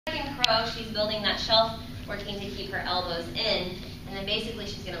crow, she's building that shelf, working to keep her elbows in, and then basically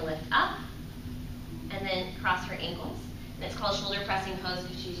she's going to lift up and then cross her ankles. And it's called shoulder pressing pose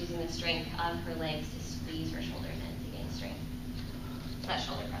because she's using the strength of her legs to squeeze her shoulders in to gain strength. So that's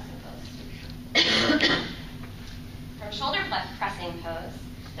shoulder pressing pose. From shoulder pressing pose,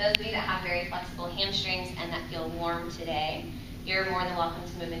 those of you that have very flexible hamstrings and that feel warm today, you're more than welcome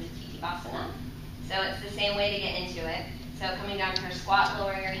to move into Tadasana. So it's the same way to get into it. So coming down to her squat,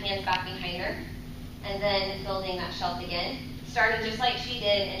 lowering her hands back behind her, and then building that shelf again. Starting just like she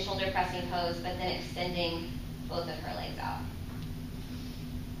did in shoulder pressing pose, but then extending both of her legs out.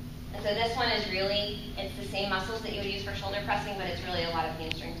 And so this one is really, it's the same muscles that you would use for shoulder pressing, but it's really a lot of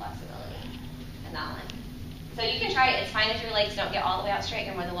hamstring flexibility in that one. So you can try it. It's fine if your legs don't get all the way out straight.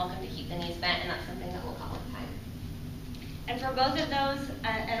 You're more than welcome to keep the knees bent, and that's something that will come with time. And for both of those,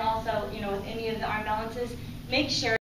 and also, with any of the arm balances, make sure